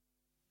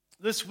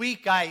This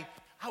week I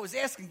was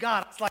asking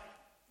God, I was like,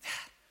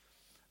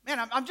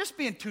 man, I'm just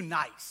being too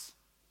nice.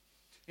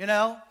 You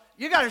know?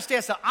 You got to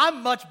understand, so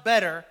I'm much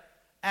better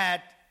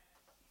at,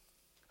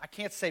 I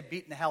can't say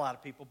beating the hell out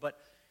of people, but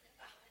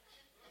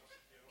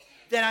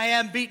than I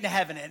am beating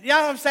heaven in. You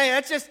know what I'm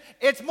saying?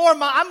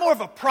 I'm more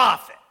of a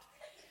prophet.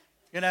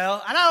 You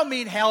know? And I don't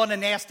mean hell in a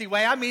nasty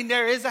way. I mean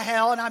there is a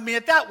hell, and I mean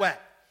it that way.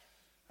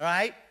 All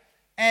right?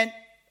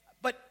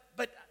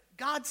 But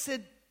God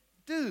said,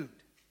 dude,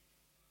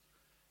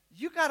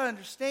 you got to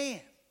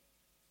understand.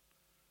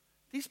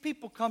 These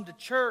people come to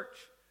church,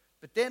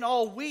 but then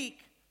all week,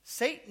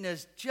 Satan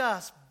is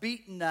just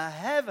beating the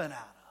heaven out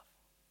of them.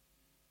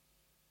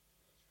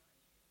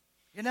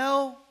 You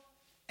know?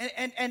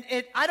 And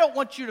I don't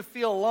want you to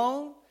feel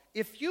alone.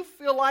 If you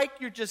feel like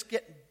you're just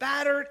getting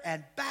battered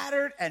and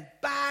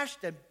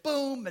bashed and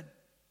boom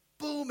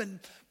and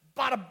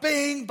bada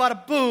bing,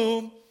 bada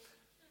boom,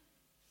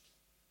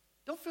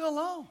 don't feel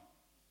alone.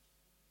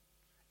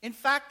 In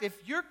fact, if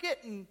you're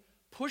getting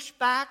pushed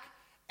back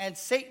and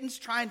Satan's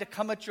trying to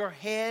come at your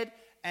head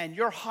and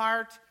your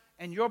heart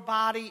and your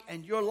body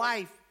and your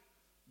life,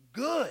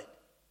 good.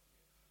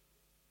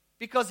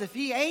 Because if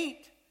he ain't,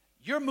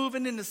 you're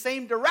moving in the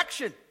same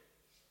direction.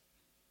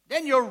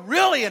 Then you're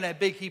really in a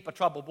big heap of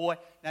trouble, boy.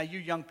 Now, you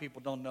young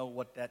people don't know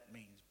what that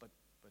means, but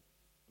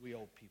we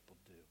old people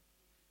do.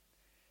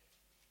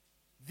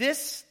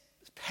 This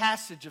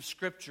passage of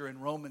Scripture in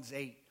Romans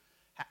 8,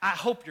 I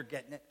hope you're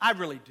getting it. I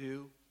really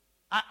do.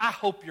 I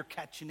hope you're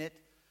catching it.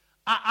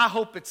 I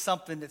hope it's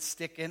something that's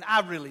sticking. I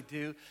really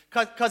do.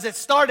 Because it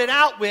started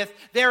out with,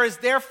 there is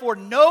therefore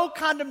no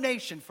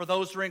condemnation for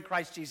those who are in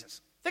Christ Jesus.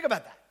 Think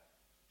about that.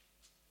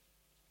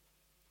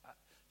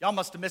 Y'all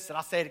must have missed it.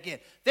 I'll say it again.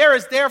 There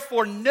is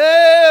therefore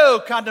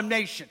no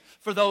condemnation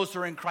for those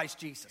who are in Christ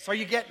Jesus. Are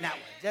you getting that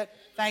one?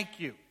 Thank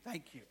you.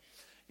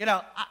 You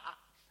know,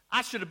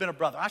 I should have been a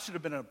brother. I should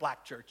have been in a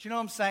black church. You know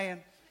what I'm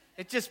saying?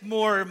 It's just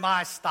more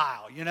my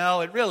style, you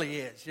know. It really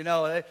is. You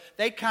know,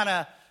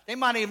 they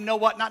might even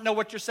not know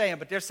what you're saying,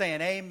 but they're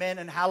saying amen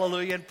and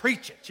hallelujah and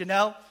preach it, you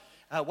know.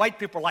 White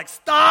people are like,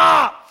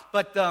 stop!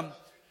 But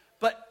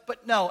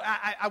no,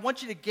 I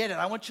want you to get it.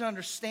 I want you to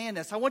understand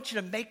this. I want you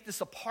to make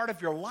this a part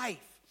of your life.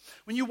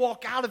 When you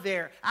walk out of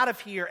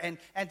here,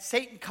 and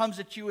Satan comes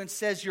at you and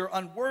says you're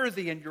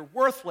unworthy and you're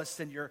worthless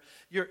and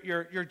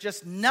you're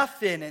just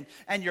nothing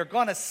and you're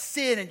going to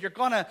sin and you're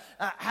going to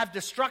have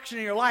destruction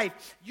in your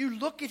life, you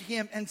look at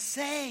him and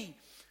say,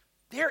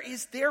 there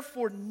is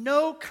therefore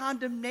no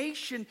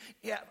condemnation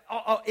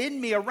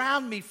in me,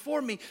 around me,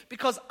 for me,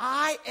 because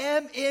I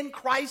am in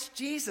Christ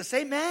Jesus.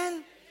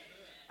 Amen?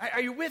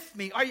 Are you with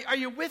me? Are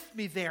you with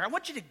me there? I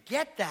want you to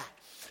get that.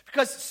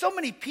 Because so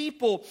many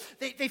people,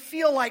 they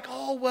feel like,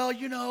 oh, well,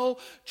 you know,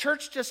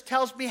 church just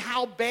tells me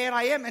how bad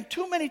I am. And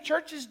too many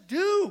churches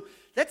do.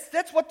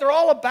 That's what they're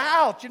all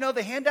about. You know,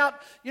 they hand out,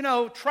 you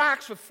know,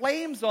 tracts with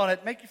flames on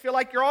it, make you feel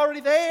like you're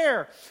already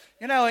there.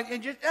 You know,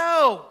 and just,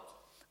 no.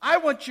 I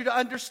want you to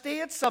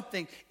understand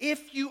something.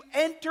 If you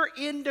enter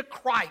into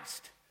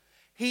Christ,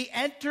 he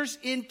enters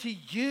into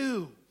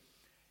you.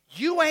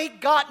 You ain't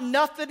got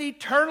nothing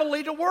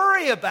eternally to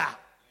worry about.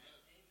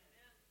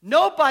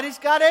 Nobody's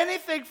got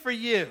anything for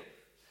you.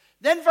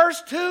 Then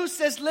verse 2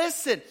 says,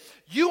 listen,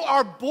 you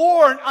are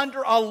born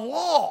under a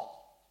law,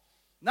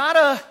 not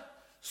a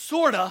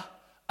sorta,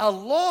 a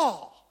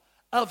law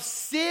of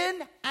sin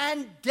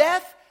and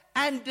death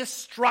and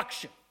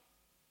destruction.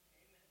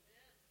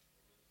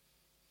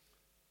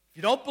 If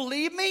you don't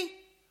believe me,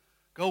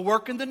 go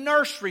work in the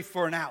nursery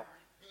for an hour.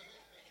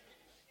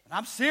 And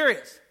I'm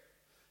serious.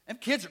 Them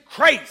kids are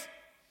crazy.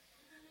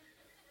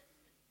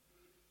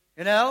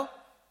 You know?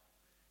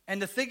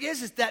 And the thing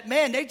is that,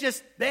 man, they're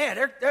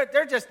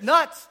just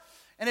nuts.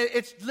 And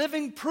it's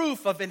living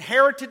proof of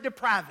inherited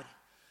depravity.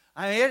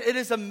 I mean, it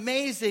is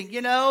amazing.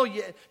 You know,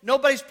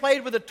 nobody's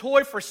played with a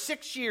toy for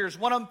 6 years.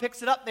 One of them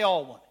picks it up, they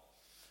all want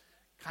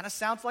it. Kind of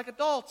sounds like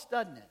adults,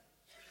 doesn't it?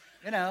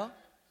 You know?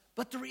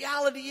 But the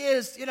reality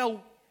is, you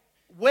know,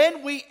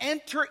 when we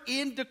enter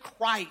into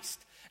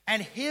Christ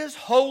and his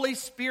Holy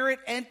Spirit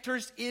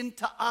enters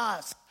into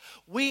us,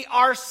 we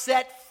are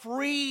set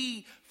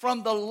free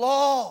from the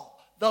law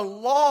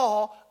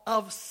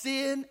of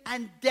sin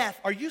and death.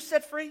 Are you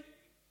set free?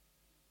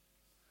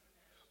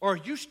 Or are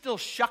you still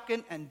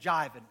shucking and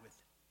jiving with it?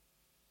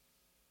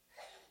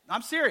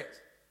 I'm serious.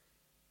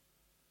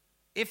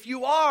 If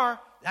you are,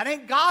 that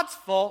ain't God's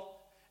fault.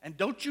 And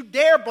don't you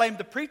dare blame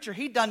the preacher.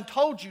 He done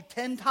told you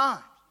 10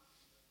 times.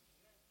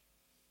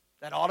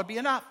 That ought to be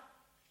enough.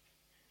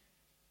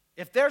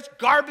 If there's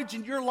garbage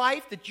in your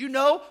life that you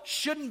know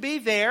shouldn't be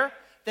there,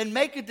 then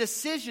make a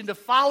decision to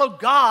follow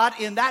God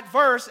in that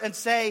verse and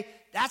say,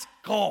 that's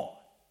gone.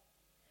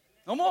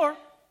 No more.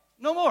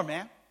 No more,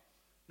 man.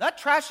 That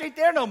trash ain't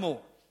there no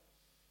more.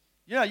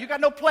 You know, you got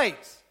no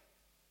place.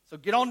 So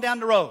get on down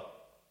the road.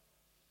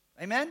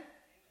 Amen?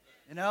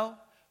 You know?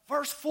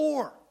 Verse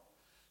 4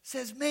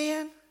 says,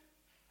 man,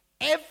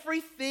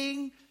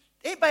 everything.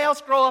 Anybody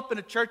else grow up in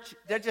a church,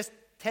 they're just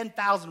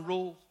 10,000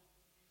 rules?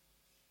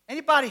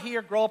 Anybody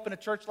here grow up in a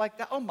church like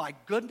that? Oh, my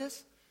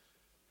goodness.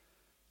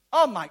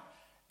 Oh my,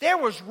 there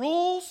was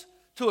rules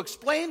to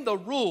explain the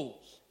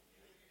rules.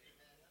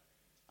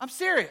 I'm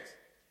serious.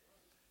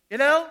 You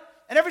know?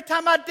 And every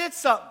time I did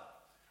something,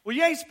 well,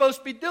 you ain't supposed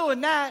to be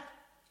doing that.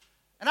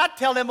 And I'd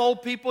tell them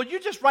old people, you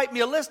just write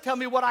me a list, tell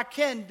me what I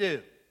can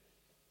do.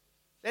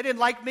 They didn't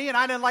like me, and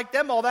I didn't like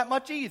them all that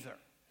much either.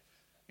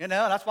 You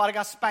know, that's why I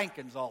got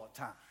spankings all the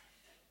time.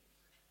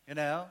 You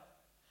know?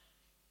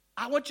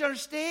 I want you to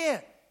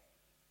understand,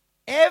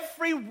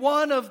 every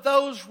one of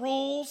those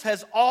rules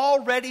has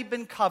already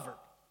been covered.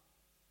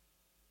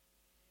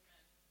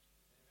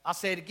 I'll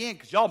say it again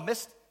because y'all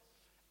missed it.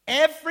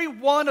 Every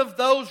one of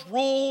those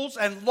rules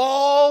and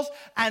laws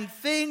and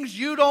things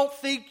you don't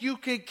think you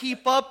can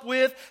keep up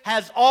with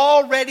has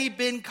already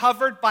been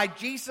covered by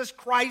Jesus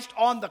Christ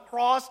on the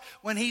cross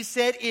when he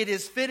said, it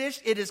is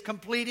finished, it is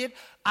completed,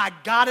 I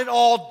got it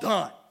all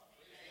done.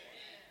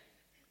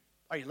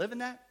 Are you living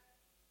that?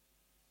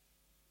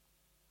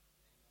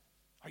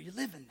 Are you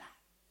living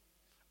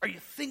that? Are you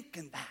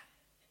thinking that?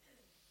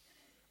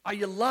 Are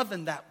you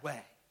loving that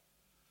way?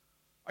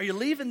 Are you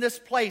leaving this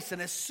place,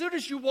 and as soon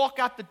as you walk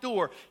out the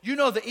door, you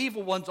know the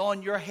evil one's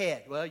on your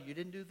head. Well, you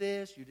didn't do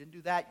this, you didn't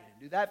do that, you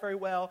didn't do that very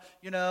well.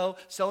 You know,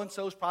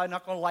 so-and-so's probably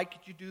not going to like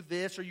it you do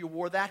this or you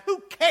wore that.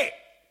 Who cares?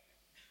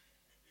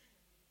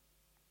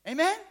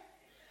 Amen?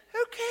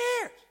 Who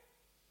cares?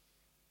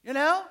 You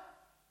know?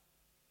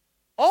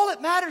 All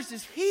that matters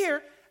is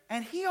here,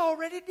 and he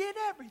already did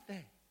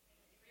everything.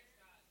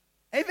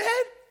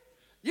 Amen?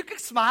 You can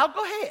smile,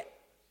 go ahead.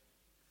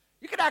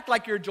 You can act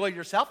like you're enjoying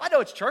yourself. I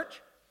know it's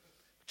church.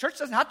 Church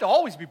doesn't have to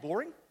always be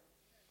boring.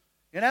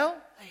 You know?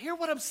 Hear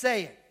what I'm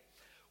saying.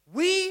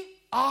 We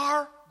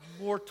are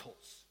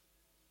mortals.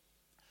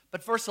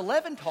 But verse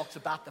 11 talks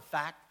about the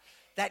fact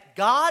that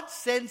God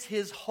sends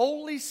his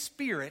Holy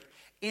Spirit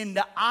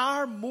into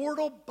our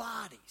mortal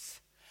bodies.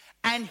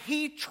 And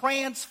he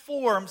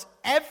transforms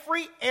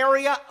every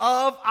area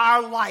of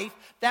our life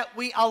that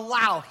we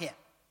allow him.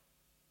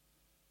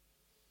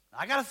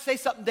 I got to say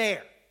something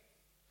there.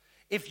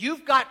 If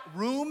you've got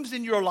rooms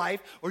in your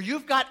life, or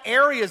you've got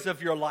areas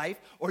of your life,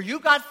 or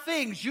you've got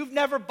things you've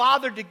never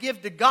bothered to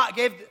give to God,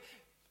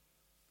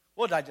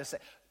 what did I just say?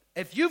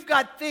 If you've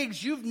got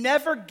things you've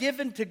never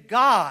given to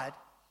God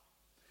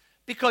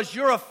because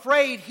you're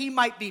afraid he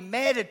might be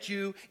mad at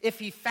you if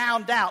he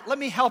found out, let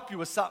me help you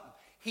with something.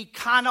 He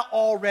kind of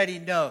already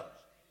knows.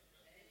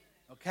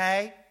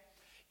 Okay?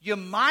 You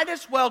might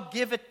as well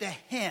give it to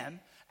him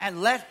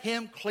and let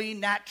him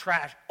clean that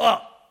trash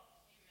up.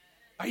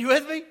 Are you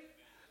with me?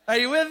 Are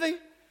you with me?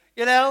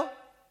 You know,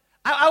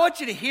 I want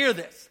you to hear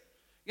this.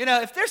 You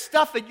know, if there's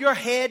stuff in your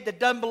head that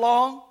doesn't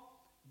belong,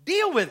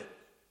 deal with it.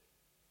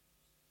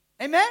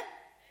 Amen?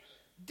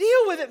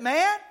 Deal with it,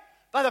 man.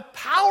 By the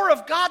power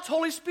of God's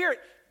Holy Spirit,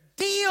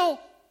 deal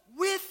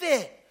with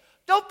it.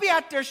 Don't be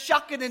out there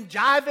shucking and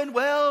jiving.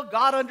 Well,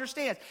 God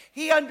understands.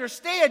 He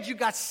understands you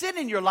got sin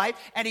in your life,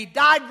 and he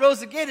died,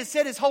 rose again, and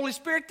sent his Holy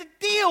Spirit to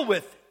deal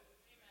with it.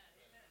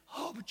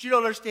 Oh, but you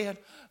don't understand.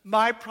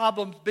 My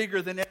problem's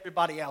bigger than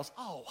everybody else.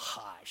 Oh,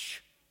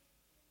 hush.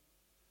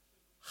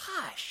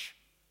 Hush.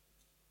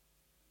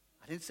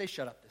 I didn't say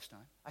shut up this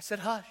time. I said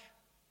hush.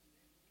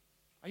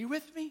 Are you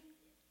with me?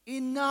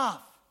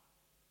 Enough.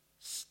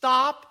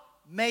 Stop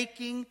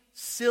making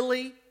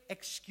silly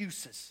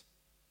excuses.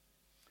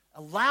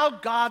 Allow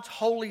God's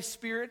Holy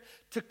Spirit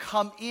to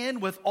come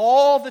in with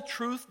all the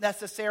truth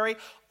necessary,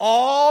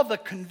 all the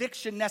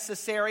conviction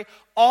necessary,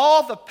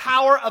 all the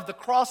power of the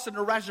cross and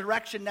the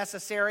resurrection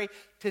necessary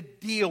to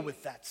deal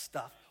with that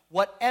stuff,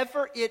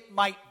 whatever it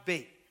might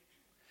be.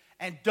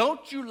 And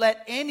don't you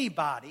let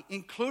anybody,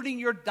 including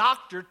your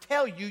doctor,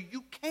 tell you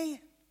you can't.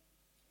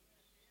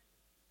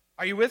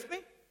 Are you with me?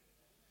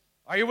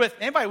 Are you with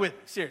me? Anybody with me?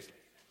 Seriously.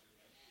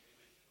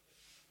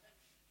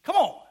 Come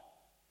on.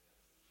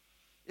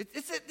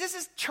 This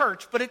is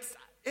church, but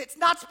it's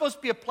not supposed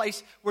to be a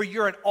place where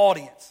you're an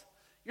audience.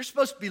 You're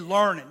supposed to be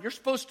learning. You're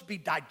supposed to be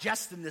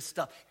digesting this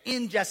stuff,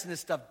 ingesting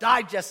this stuff,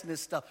 digesting this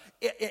stuff,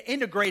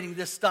 integrating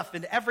this stuff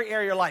into every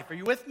area of your life. Are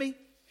you with me? Amen.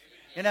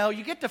 You know,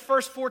 you get to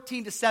verse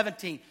 14 to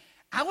 17.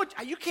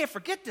 You can't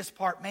forget this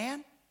part,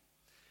 man.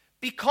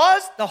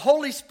 Because the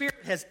Holy Spirit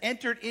has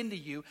entered into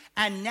you,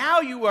 and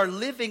now you are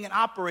living and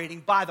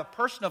operating by the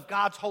person of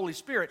God's Holy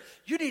Spirit,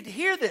 you need to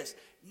hear this.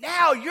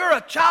 Now you're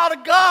a child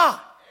of God.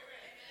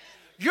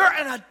 You're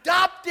an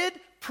adopted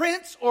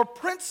prince or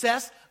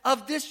princess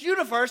of this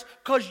universe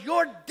because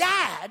your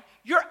dad,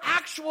 your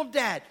actual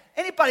dad.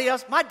 Anybody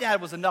else? My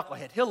dad was a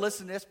knucklehead. He'll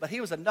listen to this, but he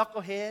was a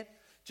knucklehead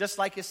just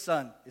like his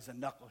son is a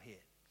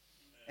knucklehead.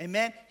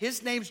 Amen?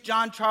 His name's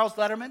John Charles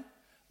Letterman.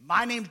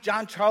 My name's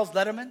John Charles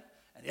Letterman.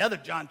 And the other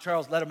John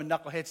Charles Letterman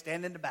knucklehead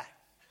standing in the back.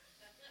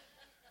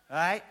 All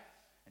right?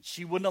 And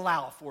she wouldn't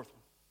allow a fourth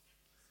one.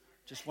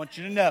 Just want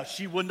you to know,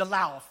 she wouldn't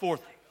allow a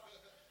fourth one.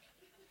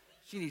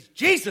 She needs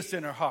Jesus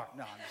in her heart.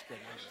 No, I'm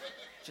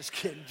just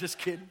kidding.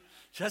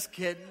 Just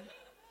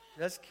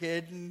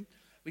kidding.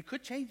 We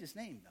could change his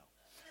name,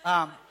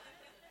 though.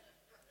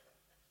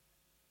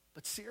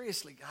 But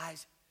seriously,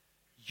 guys,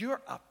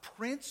 you're a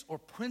prince or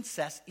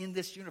princess in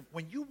this universe.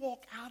 When you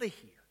walk out of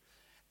here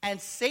and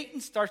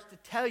Satan starts to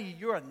tell you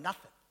you're a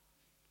nothing.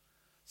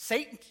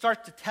 Satan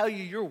starts to tell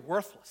you you're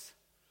worthless.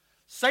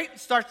 Satan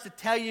starts to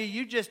tell you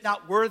you're just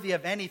not worthy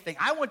of anything.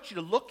 I want you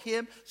to look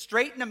him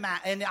straight in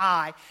the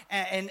eye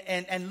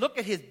and look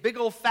at his big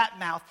old fat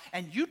mouth,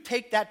 and you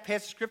take that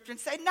passage of Scripture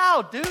and say,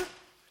 no, dude,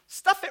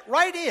 stuff it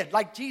right in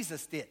like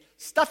Jesus did.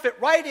 Stuff it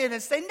right in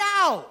and say,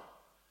 no,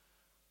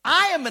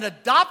 I am an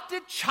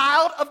adopted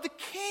child of the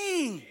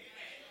King.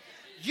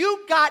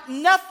 You got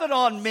nothing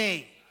on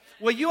me.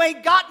 Well, you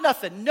ain't got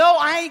nothing. No,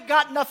 I ain't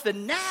got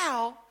nothing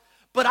now.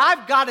 But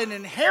I've got an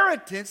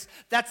inheritance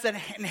that's an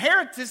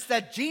inheritance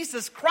that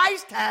Jesus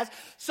Christ has.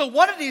 So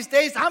one of these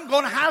days, I'm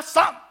going to have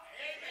something.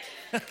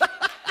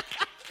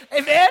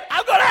 Amen?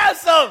 I'm going to have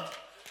some.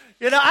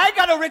 You know, I ain't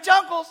got no rich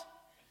uncles,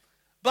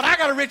 but I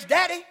got a rich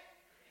daddy.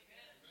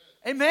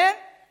 Amen?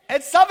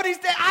 And some of these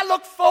days, I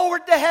look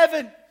forward to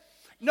heaven.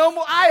 No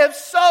more. I am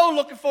so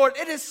looking forward.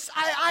 It is.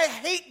 I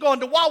hate going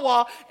to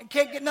Wawa and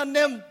can't get none of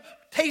them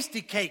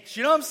tasty cakes.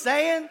 You know what I'm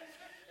saying?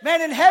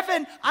 Man, in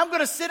heaven, I'm going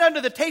to sit under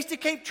the tasty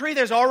cake tree.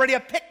 There's already a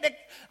picnic.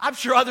 I'm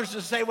sure others are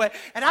the same way.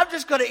 And I'm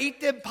just going to eat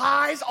them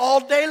pies all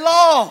day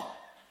long.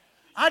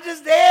 I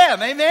just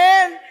am.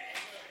 Amen?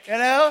 You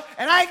know?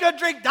 And I ain't going to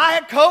drink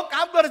Diet Coke.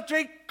 I'm going to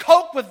drink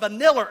Coke with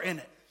vanilla in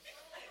it.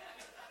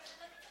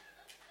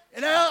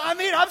 You know? I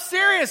mean, I'm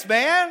serious,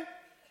 man.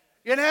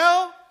 You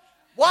know?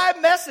 Why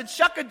mess and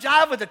shuck and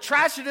jive with the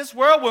trash of this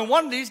world when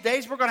one of these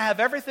days we're going to have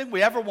everything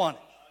we ever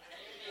wanted?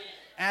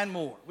 And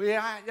more.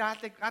 I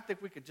think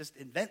we could just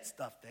invent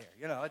stuff there.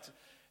 You know,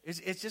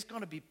 it's just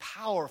going to be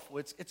powerful.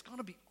 It's going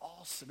to be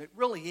awesome. It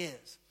really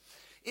is.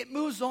 It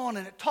moves on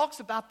and it talks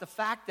about the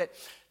fact that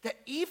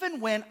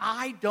even when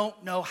I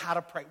don't know how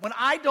to pray, when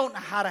I don't know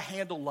how to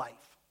handle life,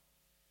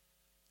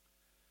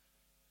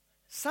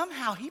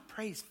 somehow he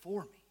prays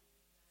for me.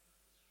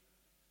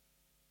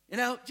 You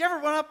know, do you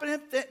ever run up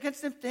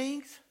against them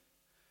things?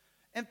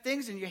 And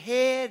things in your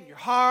head and your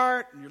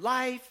heart and your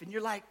life, and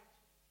you're like,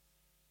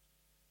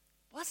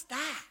 what's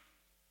that?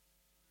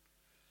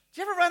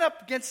 Do you ever run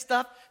up against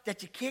stuff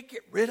that you can't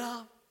get rid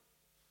of?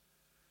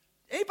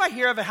 Anybody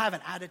here ever have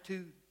an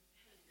attitude?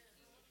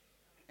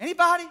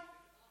 Anybody?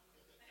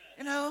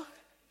 You know?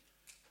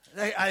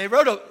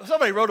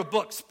 Somebody wrote a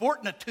book,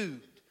 Sporting a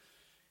Tude.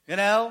 You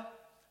know?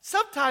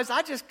 Sometimes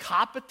I just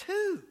cop a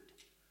tude.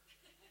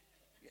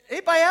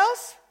 Anybody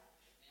else?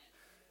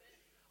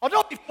 Oh,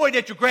 don't be pointing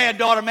at your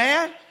granddaughter,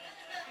 man.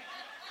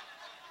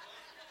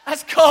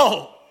 That's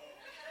cold.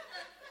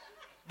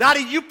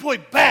 Dottie, you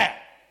point back.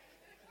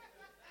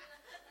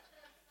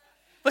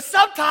 But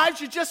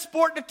sometimes you're just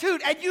sporting a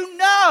tude, and you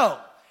know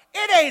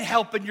it ain't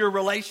helping your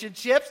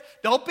relationships.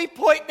 Don't be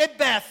pointing at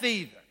Beth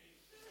either.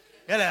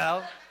 You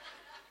know.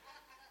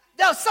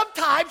 No,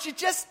 sometimes you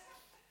just,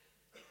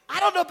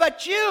 I don't know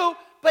about you,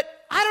 but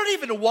I don't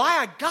even know why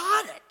I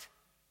got it.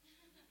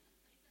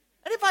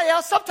 Anybody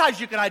else? Sometimes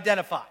you can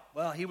identify.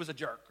 Well, he was a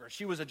jerk, or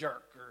she was a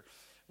jerk, or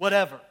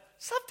whatever.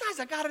 Sometimes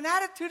I got an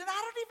attitude, and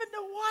I don't even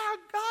know why I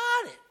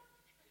got it.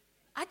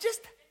 I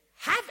just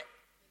have it.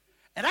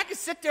 And I can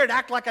sit there and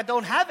act like I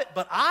don't have it,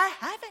 but I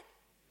have it.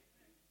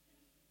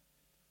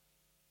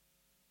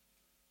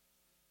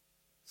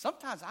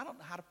 Sometimes I don't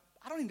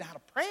even know how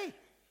to pray.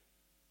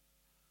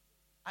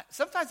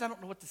 Sometimes I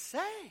don't know what to say.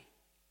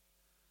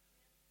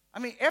 I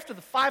mean, after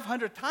the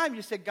 500th time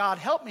you say, God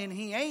help me, and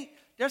he ain't,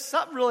 there's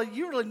something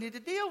you really need to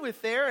deal with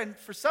there, and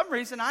for some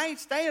reason I ain't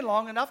staying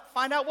long enough to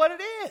find out what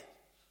it is.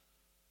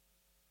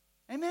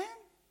 Amen?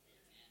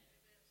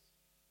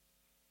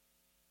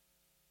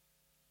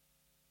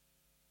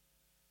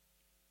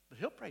 But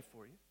he'll pray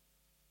for you.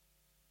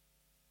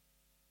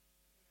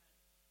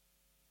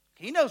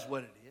 He knows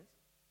what it is.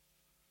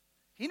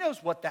 He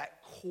knows what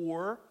that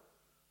core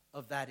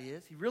of that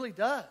is. He really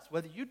does,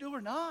 whether you do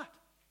or not.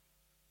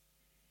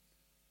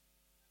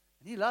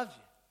 And he loves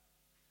you.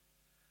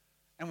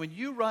 And when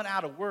you run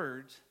out of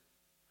words,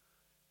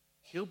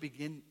 he'll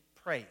begin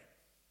praying.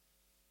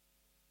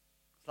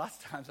 Lots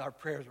of times our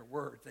prayers are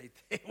words.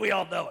 We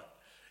all know it.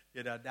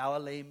 You know, now I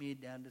lay me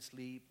down to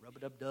sleep.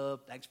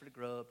 Rub-a-dub-dub. Thanks for the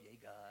grub. Yay,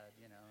 God.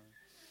 You know,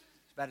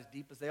 it's about as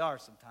deep as they are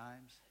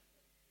sometimes.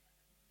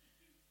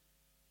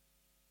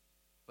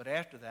 But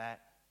after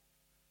that,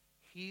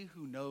 he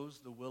who knows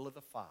the will of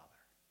the Father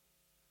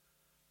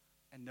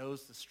and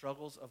knows the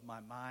struggles of my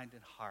mind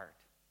and heart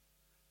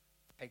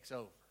takes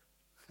over.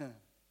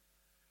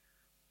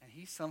 And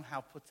he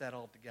somehow puts that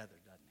all together,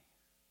 doesn't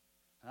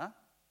he? Huh?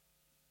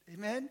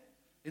 Amen?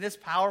 It is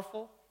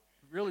powerful.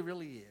 It really,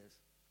 really is.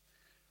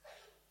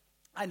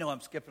 I know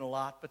I'm skipping a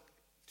lot, but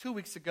 2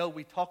 weeks ago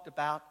we talked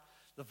about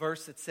the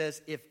verse that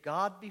says, if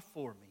God be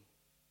for me,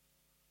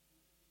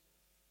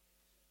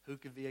 who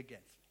can be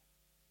against me?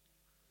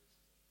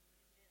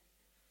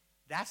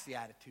 That's the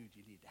attitude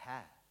you need to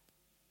have.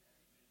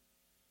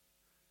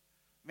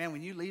 Man,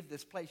 when you leave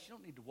this place, you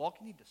don't need to walk,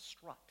 you need to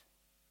strut.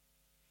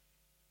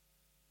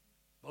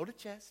 Blow the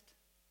chest,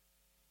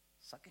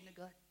 suck in the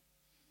gut,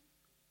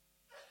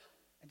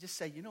 and just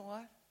say, you know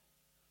what?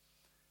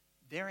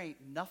 There ain't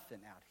nothing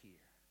out here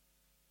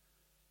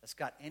that's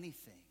got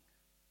anything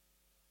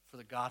for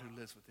the God who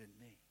lives within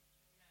me.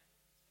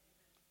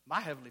 My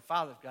Heavenly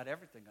Father's got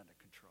everything under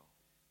control.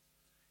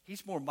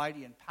 He's more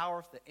mighty and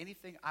powerful than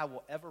anything I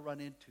will ever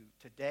run into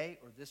today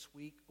or this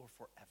week or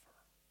forever.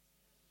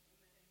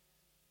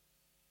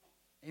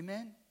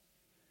 Amen?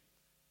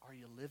 Are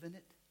you living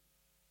it?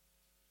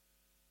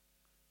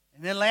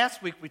 And then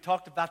last week we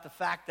talked about the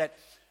fact that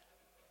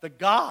the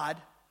God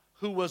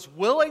who was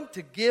willing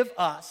to give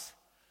us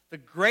the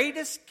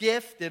greatest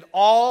gift in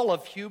all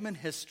of human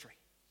history,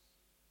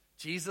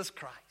 Jesus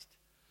Christ.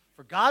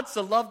 For God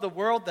so loved the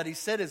world that he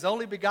sent his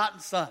only begotten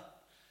Son.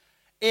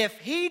 If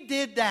he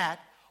did that,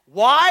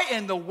 why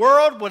in the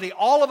world would he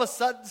all of a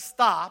sudden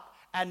stop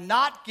and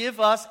not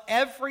give us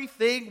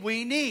everything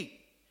we need?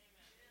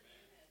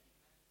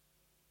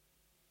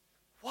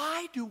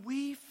 Why do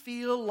we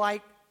feel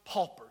like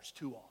paupers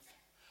too often?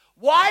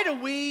 Why do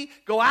we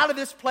go out of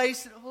this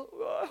place and,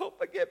 oh, I hope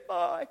I get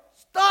by?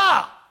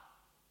 Stop!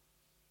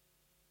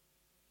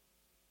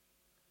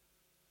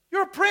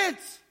 You're a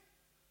prince.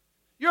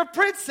 You're a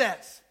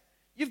princess.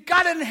 You've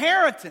got an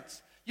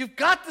inheritance. You've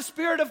got the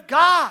Spirit of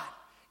God.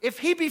 If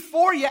he be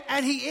for you,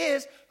 and he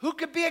is, who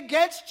could be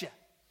against you?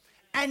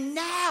 And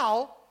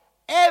now,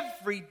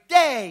 every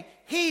day,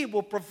 he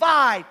will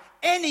provide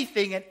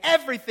anything and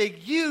everything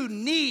you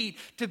need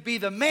to be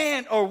the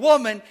man or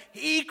woman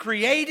he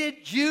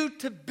created you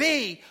to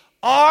be.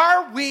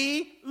 Are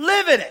we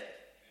living it?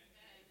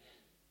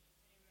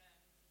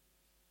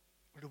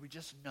 Or do we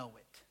just know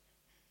it?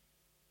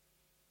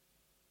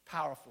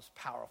 Powerful,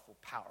 powerful,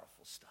 powerful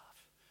stuff.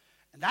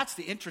 And that's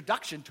the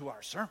introduction to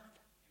our sermon.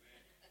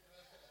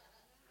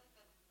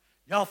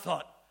 Y'all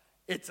thought,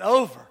 it's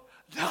over.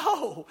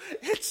 No,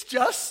 it's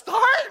just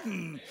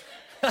starting.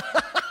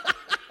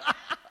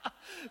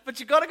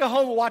 But you're going to go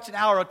home and watch an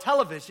hour of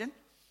television.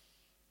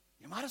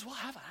 You might as well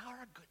have an hour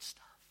of good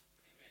stuff.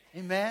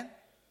 Amen.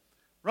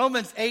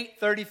 Romans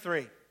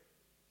 8:33.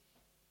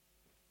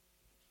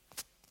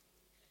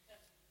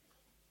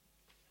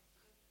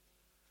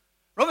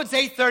 Romans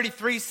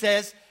 8:33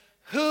 says,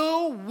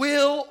 who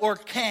will or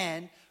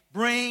can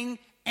bring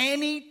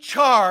any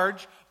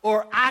charge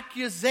or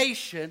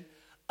accusation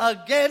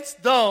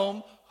against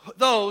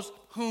those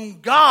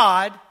whom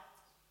God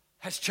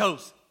has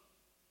chosen?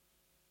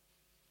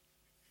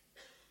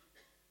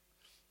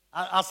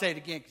 I'll say it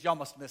again because y'all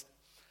must have missed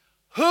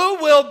it.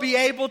 Who will be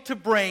able to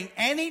bring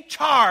any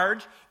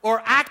charge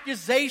or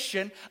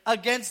accusation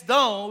against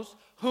those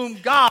whom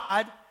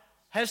God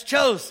has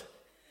chosen?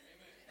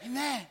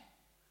 Amen.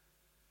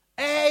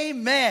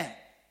 Amen.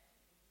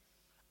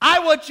 I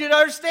want you to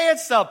understand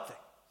something.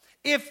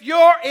 If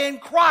you're in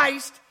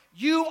Christ,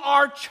 you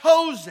are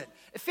chosen.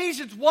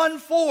 Ephesians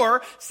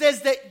 1:4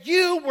 says that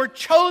you were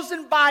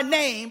chosen by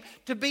name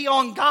to be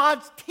on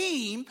God's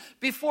team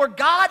before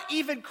God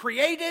even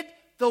created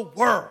the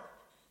world.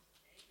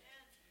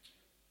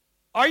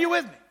 Are you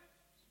with me?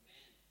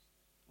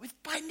 With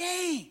by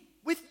name,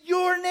 with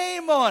your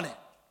name on it.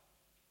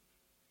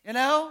 You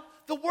know,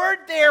 the word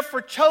there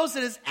for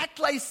chosen is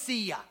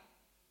ekklesia.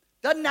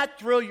 Doesn't that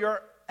thrill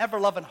your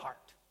ever-loving heart?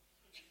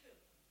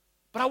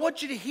 But I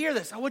want you to hear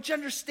this. I want you to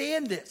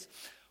understand this.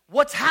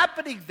 What's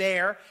happening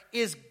there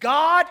is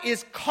God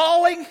is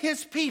calling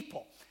his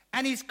people.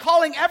 And he's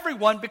calling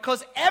everyone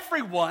because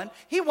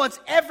he wants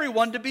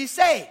everyone to be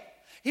saved.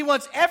 He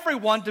wants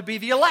everyone to be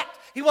the elect.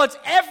 He wants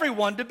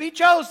everyone to be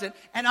chosen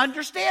and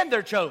understand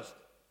they're chosen.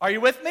 Are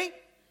you with me?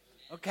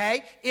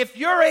 Okay? If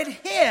you're in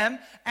him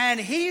and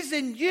he's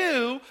in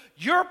you,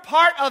 you're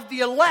part of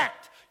the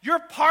elect. You're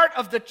part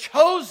of the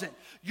chosen.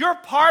 You're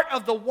part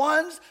of the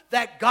ones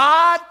that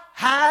God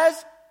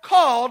has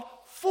called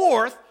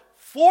forth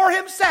for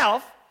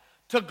himself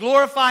to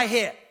glorify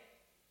him.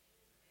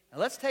 Now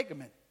let's take a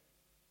minute.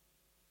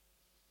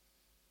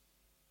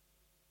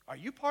 Are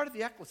you part of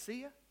the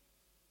ecclesia?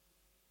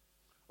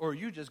 Or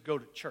you just go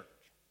to church?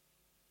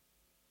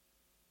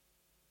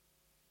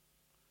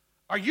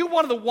 Are you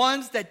one of the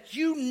ones that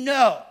you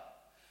know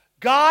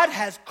God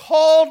has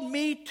called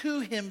me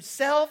to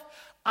himself?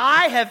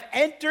 I have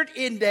entered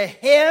into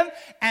him,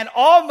 and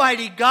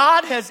Almighty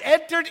God has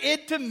entered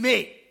into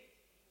me.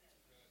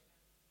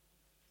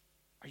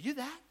 Are you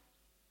that?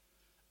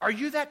 Are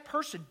you that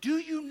person? Do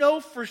you know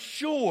for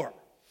sure?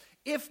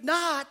 If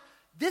not,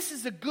 this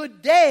is a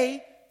good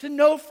day to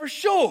know for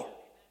sure.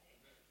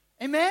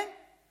 Amen?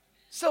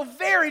 So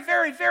very,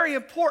 very, very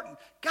important.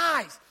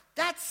 Guys,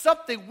 that's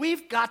something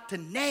we've got to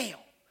nail.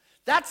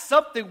 That's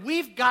something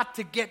we've got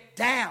to get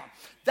down.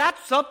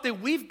 That's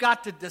something we've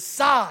got to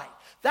decide.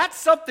 That's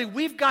something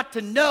we've got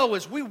to know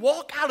as we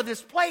walk out of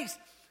this place.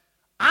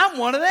 I'm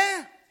one of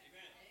them.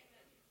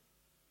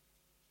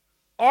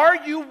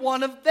 Are you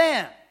one of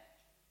them?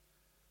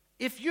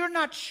 If you're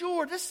not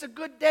sure, this is a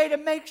good day to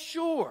make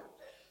sure.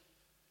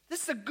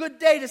 This is a good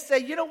day to say,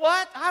 you know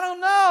what? I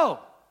don't know.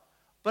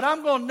 But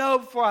I'm going to know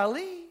before I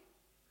leave.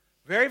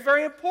 Very,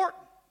 very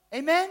important.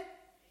 Amen?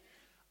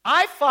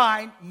 I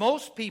find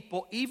most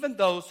people, even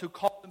those who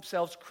call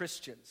themselves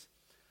Christians,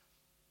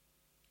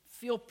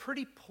 feel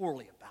pretty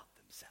poorly about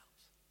themselves.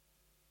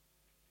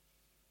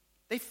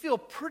 They feel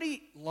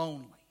pretty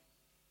lonely.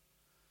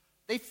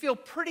 They feel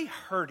pretty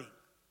hurting.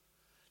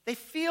 They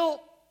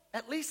feel,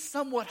 at least least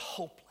somewhat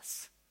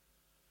hopeless.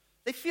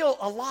 They feel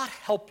a lot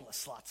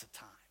helpless lots of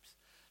times.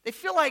 They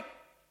feel like,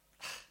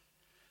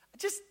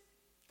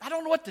 I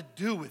don't know what to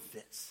do with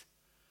this.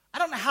 I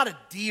don't know how to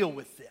deal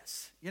with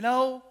this,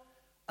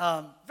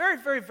 Very,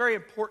 very, very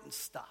important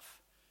stuff,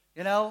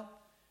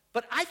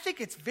 But I think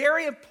it's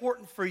very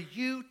important for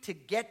you to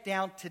get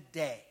down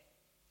today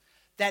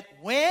that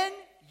when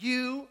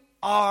you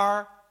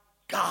are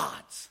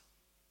God's,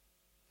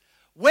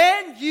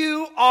 when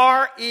you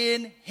are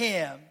in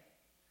Him,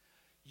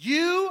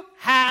 you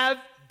have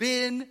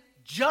been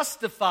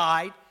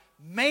justified,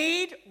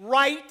 made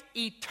right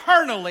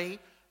eternally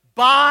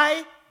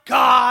by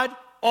God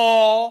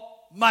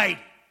Almighty.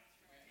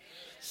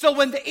 So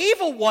when the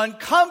evil one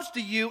comes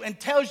to you and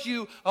tells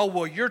you, oh,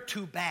 well, you're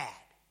too bad,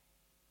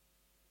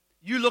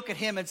 you look at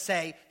him and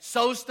say,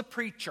 so's the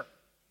preacher.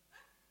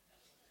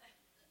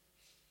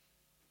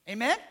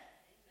 Amen?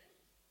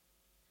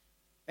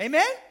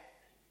 Amen?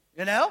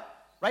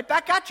 Right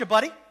back at you,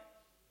 buddy.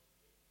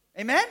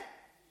 Amen?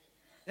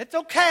 It's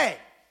okay.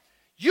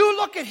 You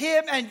look at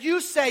him and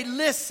you say,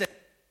 listen,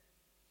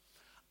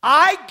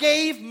 I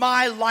gave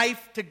my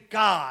life to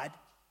God,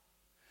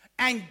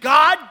 and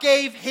God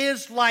gave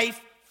His life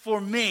for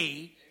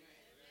me.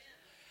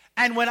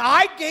 And when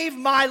I gave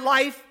my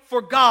life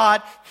for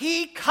God,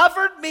 He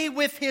covered me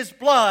with His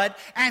blood,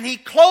 and He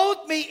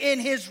clothed me in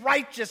His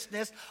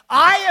righteousness.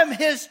 I am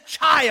His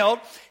child.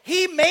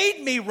 He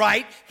made me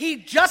right. He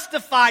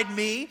justified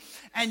me.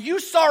 And you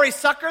sorry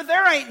sucker,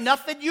 there ain't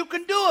nothing you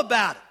can do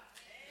about it.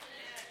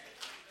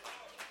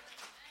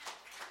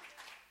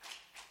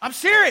 I'm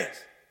serious.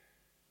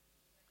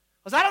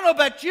 Because I don't know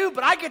about you,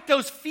 but I get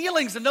those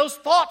feelings and those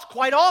thoughts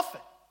quite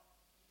often.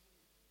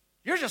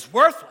 You're just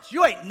worthless.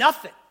 You ain't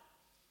nothing.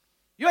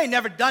 You ain't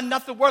never done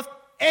nothing worth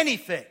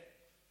anything.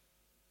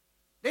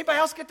 Anybody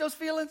else get those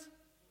feelings?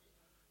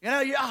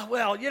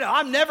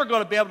 I'm never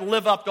going to be able to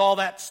live up to all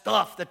that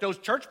stuff that those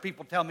church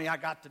people tell me I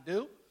got to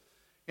do.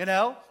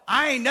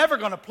 I ain't never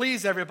going to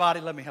please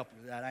everybody. Let me help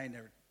you with that.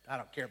 I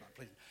don't care about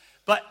pleasing.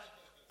 But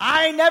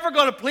I ain't never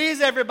going to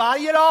please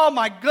everybody.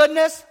 My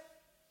goodness.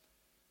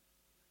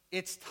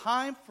 It's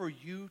time for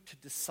you to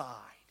decide.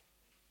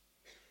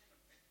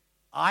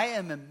 I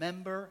am a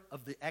member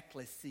of the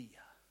ecclesia.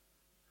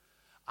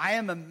 I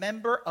am a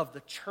member of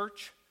the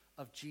church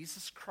of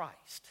Jesus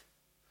Christ.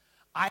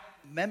 I am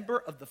a member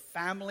of the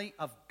family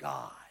of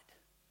God.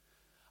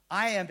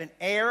 I am an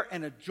heir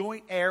and a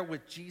joint heir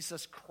with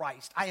Jesus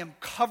Christ. I am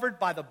covered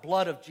by the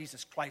blood of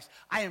Jesus Christ.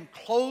 I am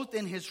clothed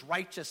in His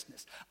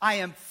righteousness. I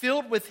am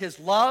filled with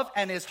His love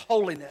and His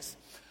holiness.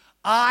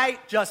 I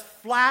just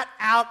flat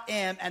out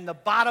am, and the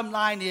bottom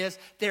line is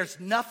there's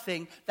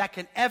nothing that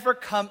can ever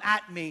come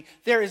at me.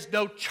 There is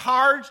no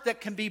charge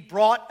that can be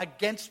brought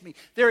against me.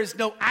 There is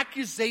no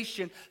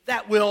accusation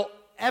that will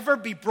ever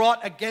be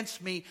brought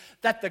against me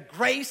that the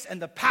grace and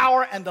the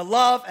power and the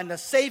love and the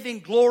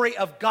saving glory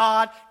of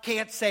God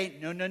can't say,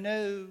 no, no,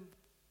 no.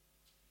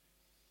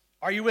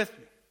 Are you with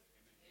me?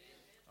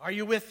 Are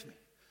you with me?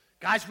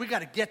 Guys, we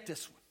got to get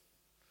this one.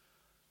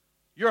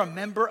 You're a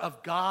member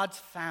of God's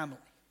family.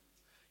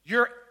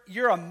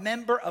 You're a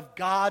member of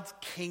God's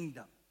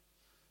kingdom.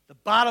 The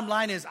bottom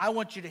line is, I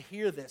want you to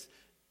hear this.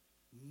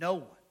 No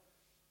one,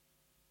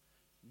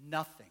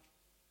 nothing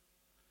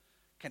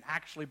can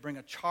actually bring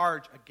a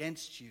charge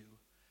against you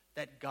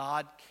that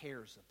God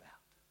cares about.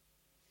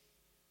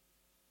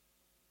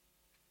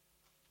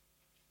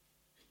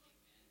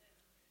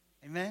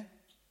 Amen?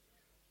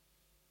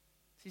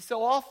 See,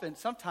 so often,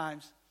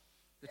 sometimes,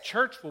 the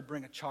church will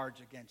bring a charge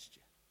against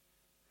you.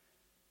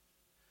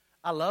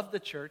 I love the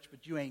church,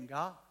 but you ain't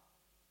God.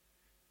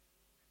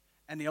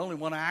 And the only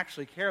one I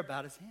actually care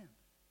about is Him.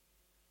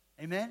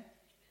 Amen?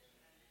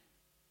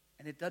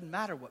 And it doesn't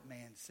matter what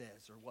man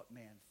says or what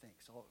man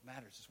thinks. All that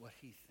matters is what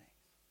He thinks.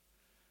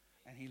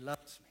 And He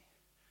loves me.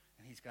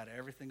 And He's got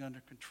everything under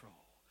control.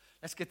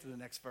 Let's get to the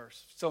next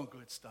verse. So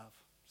good stuff.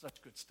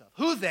 Such good stuff.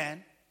 Who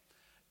then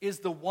is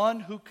the one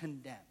who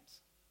condemns?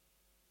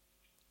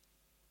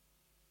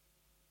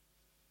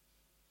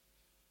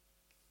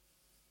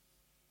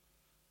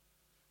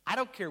 I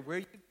don't care where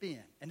you've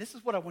been. And this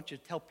is what I want you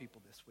to tell people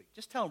this week.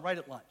 Just tell them right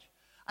at lunch.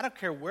 I don't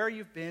care where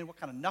you've been, what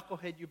kind of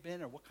knucklehead you've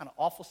been, or what kind of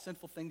awful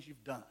sinful things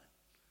you've done.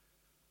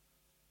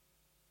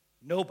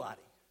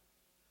 Nobody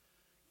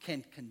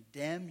can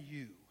condemn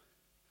you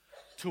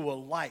to a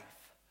life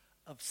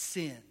of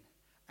sin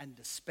and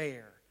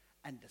despair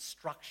and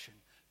destruction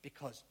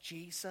because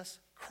Jesus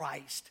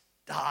Christ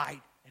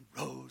died and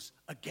rose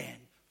again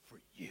for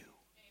you.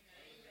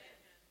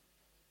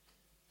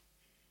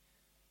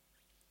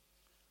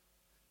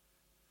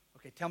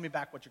 Okay, tell me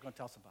back what you're going to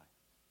tell somebody.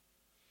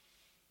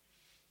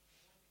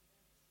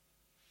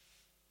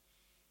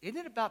 Isn't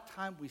it about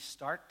time we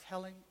start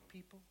telling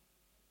people?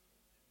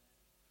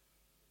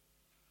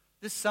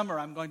 This summer,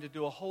 I'm going to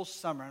do a whole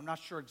summer. I'm not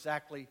sure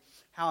exactly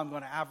how I'm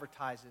going to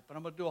advertise it, but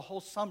I'm going to do a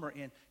whole summer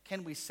in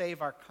Can We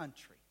Save Our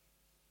Country?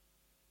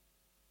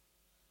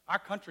 Our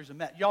country's a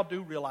mess. Y'all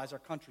do realize our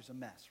country's a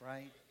mess,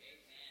 right?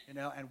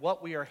 And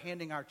what we are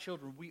handing our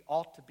children, we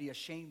ought to be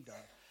ashamed of.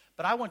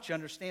 But I want you to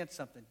understand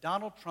something.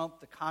 Donald Trump,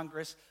 the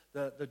Congress,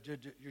 the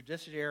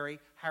judiciary,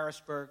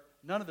 Harrisburg,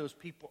 none of those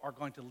people are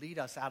going to lead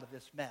us out of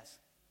this mess.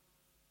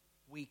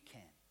 We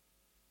can.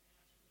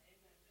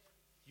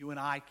 You and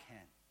I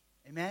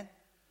can. Amen?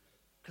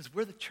 Because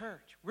we're the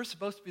church. We're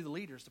supposed to be the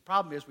leaders. The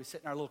problem is we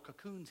sit in our little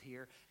cocoons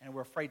here and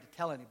we're afraid to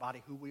tell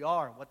anybody who we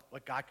are and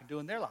what God can do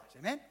in their lives.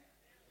 Amen?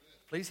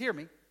 Please hear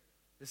me.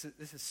 This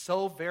is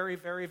so very,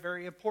 very,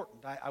 very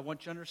important. I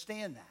want you to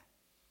understand that.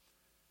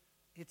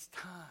 It's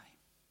time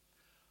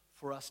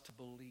for us to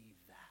believe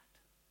that.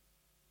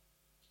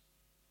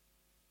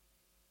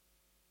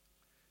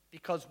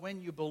 Because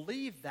when you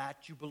believe that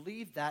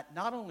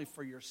not only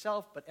for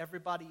yourself, but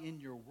everybody in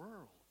your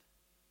world.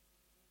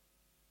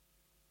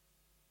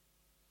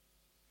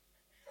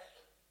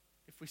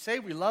 If we say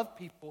we love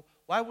people,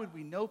 why would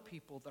we know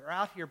people that are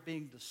out here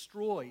being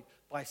destroyed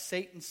by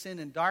Satan, sin,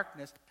 and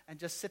darkness and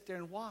just sit there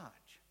and watch?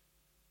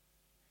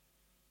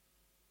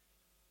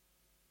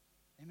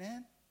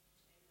 Amen?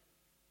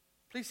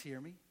 Please hear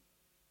me.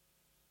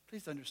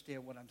 Please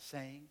understand what I'm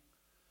saying.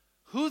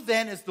 Who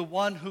then is the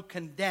one who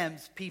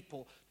condemns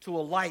people to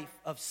a life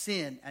of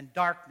sin and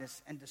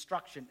darkness and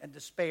destruction and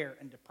despair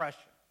and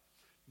depression?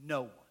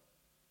 No one.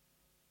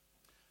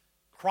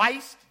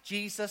 Christ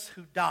Jesus,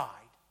 who died,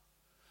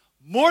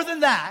 more than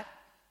that,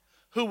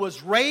 who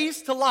was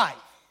raised to life,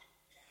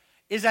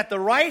 is at the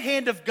right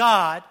hand of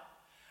God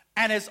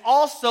and is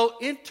also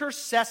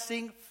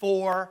intercessing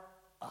for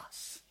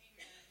us.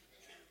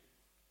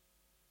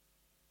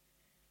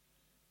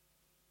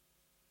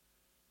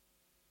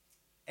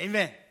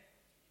 Amen.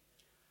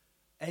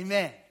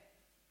 Amen.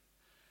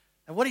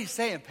 And what are you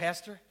saying,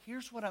 Pastor?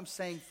 Here's what I'm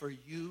saying for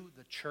you,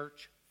 the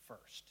church,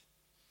 first.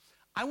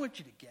 I want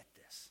you to get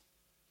this.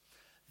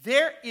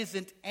 There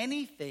isn't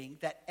anything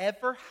that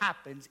ever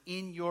happens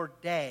in your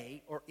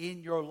day or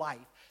in your life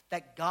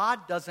that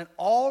God doesn't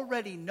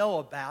already know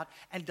about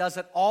and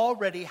doesn't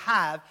already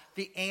have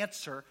the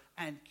answer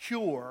and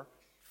cure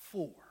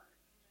for.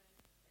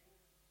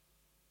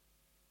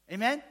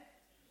 Amen?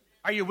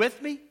 Are you with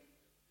me?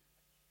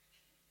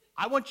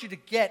 I want you to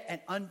get and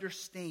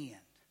understand.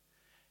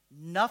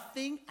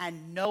 Nothing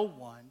and no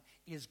one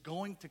is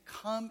going to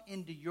come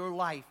into your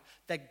life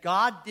that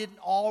God didn't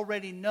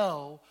already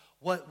know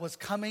what was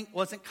coming,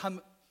 wasn't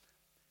coming.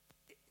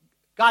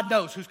 God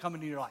knows who's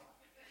coming to your life.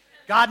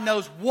 God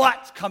knows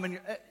what's coming.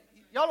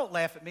 Y'all don't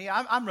laugh at me.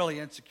 I'm really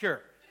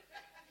insecure.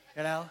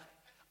 You know?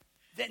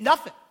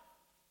 Nothing.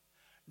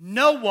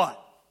 No one.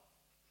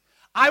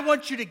 I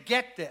want you to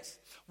get this.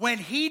 When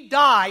he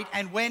died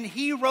and when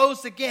he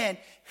rose again,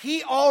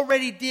 he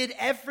already did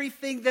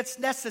everything that's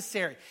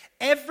necessary.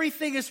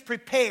 Everything is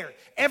prepared.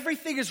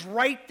 Everything is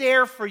right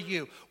there for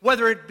you.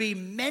 Whether it be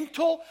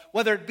mental,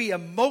 whether it be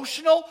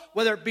emotional,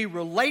 whether it be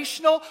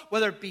relational,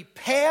 whether it be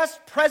past,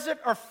 present,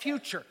 or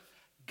future.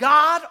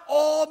 God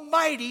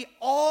Almighty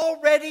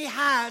already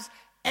has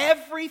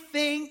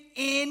everything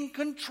in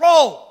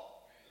control.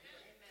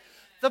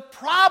 The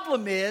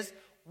problem is,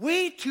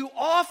 we too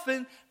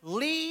often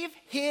leave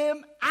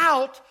him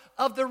out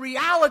of the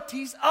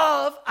realities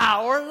of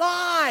our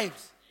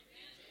lives.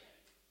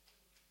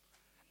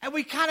 And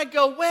we kind of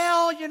go,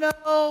 well, you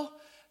know,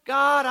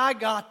 God, I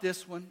got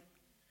this one.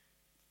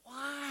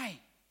 Why?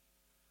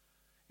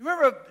 You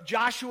remember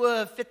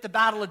Joshua fit the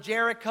battle of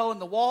Jericho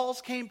and the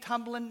walls came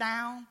tumbling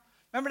down?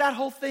 Remember that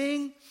whole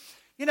thing?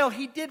 You know,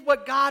 he did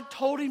what God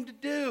told him to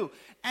do.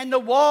 And the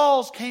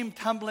walls came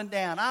tumbling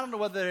down. I don't know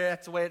whether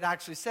that's the way it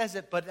actually says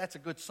it, but that's a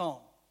good song.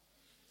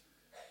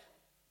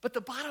 But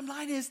the bottom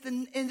line is,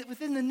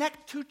 within the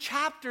next 2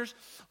 chapters,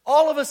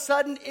 all of a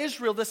sudden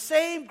Israel, the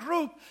same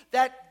group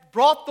that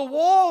brought the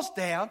walls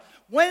down,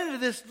 went into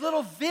this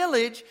little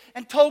village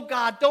and told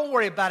God, don't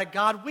worry about it,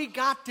 God, we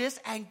got this,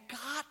 and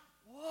got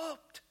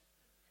whooped.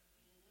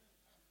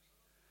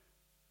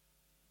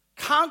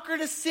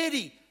 Conquered a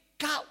city,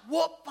 got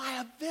whooped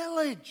by a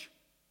village.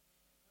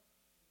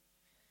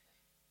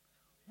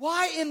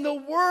 Why in the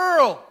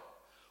world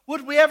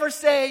would we ever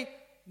say,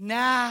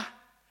 nah,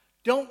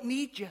 don't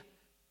need you?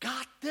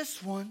 Got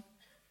this one.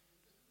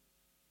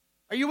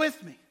 Are you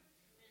with me?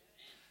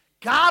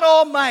 God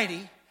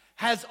Almighty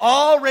has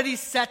already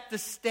set the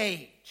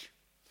stage.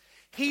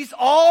 He's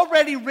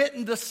already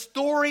written the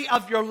story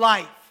of your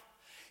life.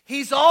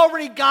 He's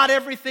already got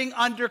everything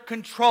under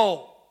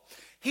control.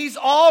 He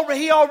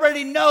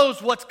already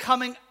knows what's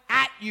coming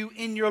at you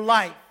in your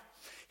life.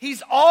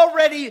 He's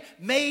already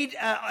made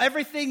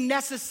everything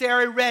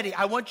necessary ready.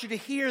 I want you to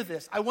hear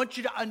this. I want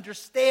you to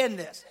understand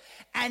this.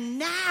 And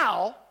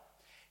now,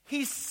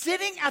 he's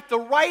sitting at the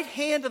right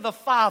hand of the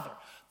Father.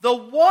 The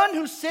one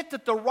who sits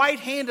at the right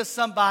hand of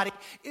somebody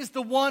is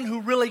the one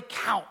who really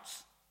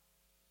counts.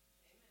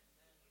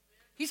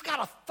 He's got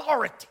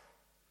authority.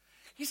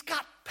 He's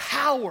got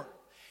power.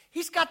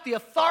 He's got the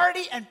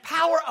authority and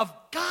power of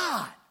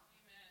God.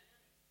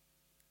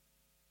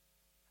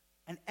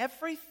 And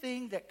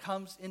everything that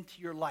comes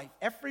into your life,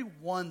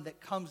 everyone that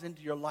comes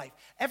into your life,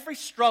 every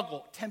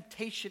struggle,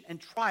 temptation,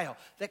 and trial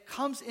that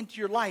comes into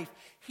your life,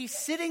 he's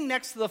sitting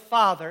next to the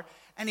Father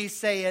and he's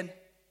saying,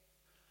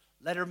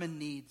 Letterman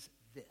needs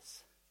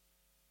this.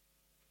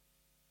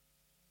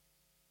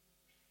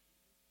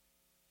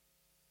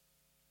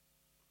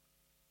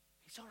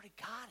 He's already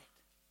got it.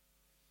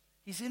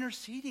 He's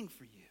interceding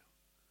for you.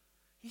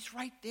 He's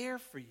right there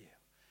for you.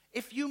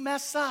 If you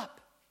mess up,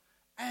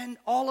 and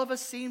all of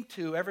us seem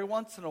to every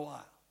once in a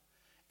while,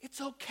 it's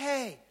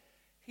okay.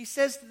 He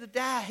says to the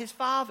dad, his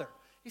father,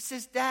 he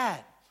says,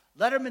 Dad,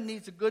 Letterman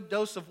needs a good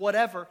dose of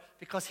whatever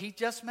because he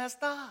just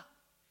messed up.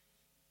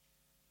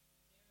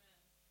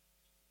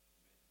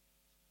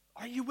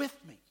 Are you with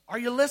me? Are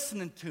you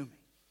listening to me?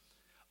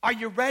 Are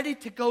you ready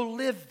to go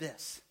live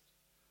this?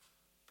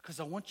 Because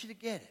I want you to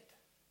get it.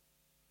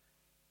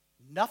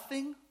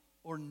 Nothing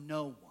or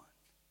no one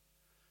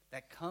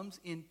that comes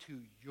into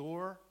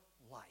your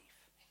life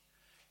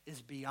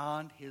is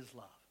beyond his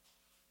love.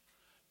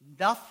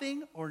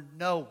 Nothing or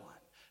no one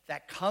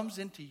that comes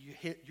into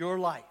your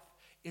life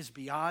is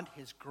beyond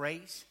his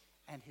grace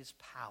and his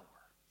power.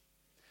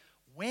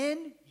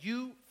 When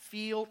you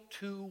feel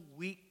too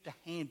weak to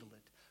handle it,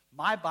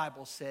 my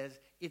Bible says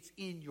it's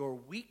in your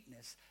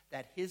weakness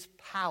that his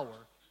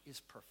power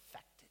is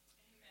perfected.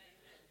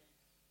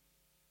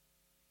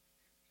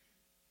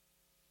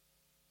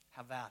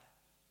 How about it?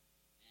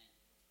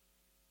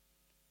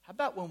 How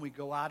about when we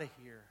go out of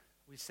here,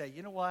 we say,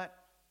 you know what?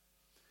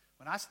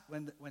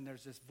 When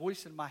there's this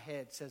voice in my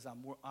head that says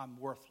I'm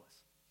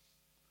worthless,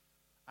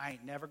 I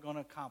ain't never going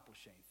to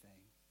accomplish anything.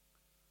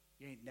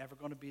 You ain't never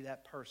going to be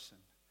that person.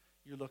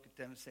 You look at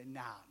them and say,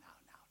 no.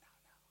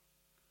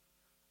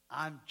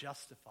 I'm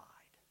justified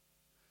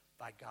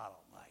by God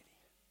Almighty.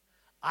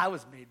 I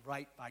was made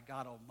right by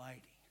God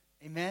Almighty.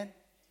 Amen?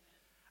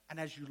 And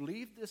as you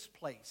leave this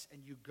place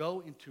and you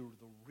go into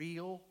the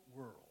real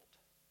world,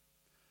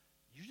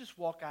 you just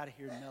walk out of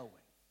here knowing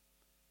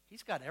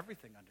he's got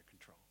everything under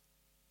control.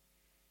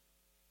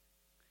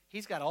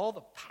 He's got all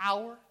the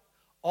power,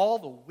 all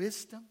the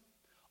wisdom,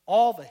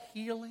 all the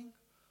healing,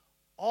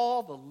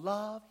 all the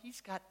love.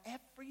 He's got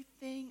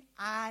everything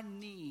I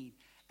need.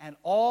 And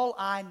all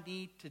I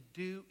need to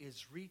do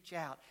is reach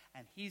out.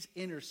 And he's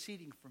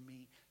interceding for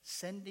me,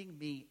 sending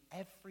me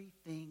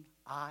everything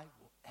I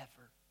will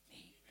ever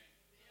need.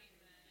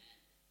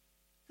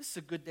 This is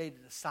a good day to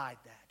decide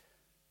that.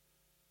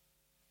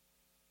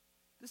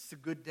 This is a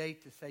good day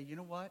to say, you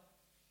know what?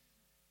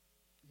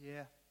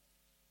 Yeah.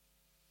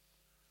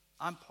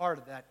 I'm part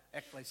of that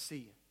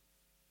ecclesia.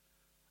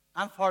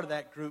 I'm part of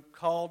that group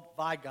called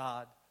by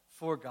God,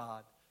 for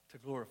God, to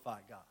glorify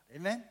God.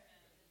 Amen?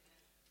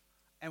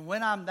 And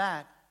when I'm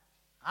that,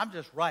 I'm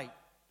just right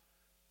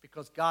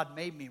because God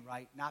made me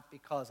right, not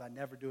because I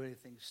never do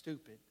anything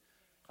stupid,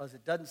 because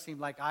it doesn't seem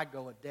like I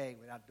go a day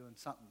without doing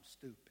something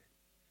stupid.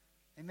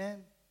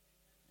 Amen?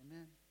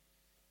 Amen?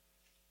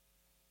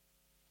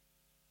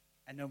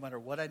 And no matter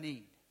what I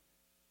need,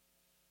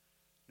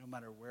 no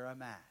matter where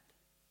I'm at,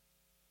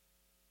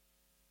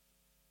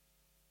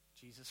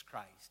 Jesus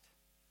Christ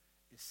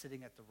is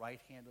sitting at the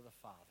right hand of the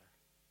Father,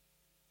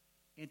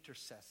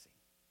 interceding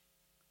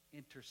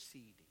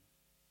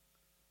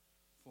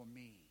for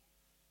me,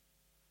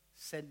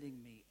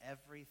 sending me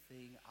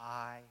everything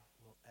I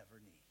will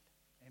ever need.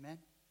 Amen?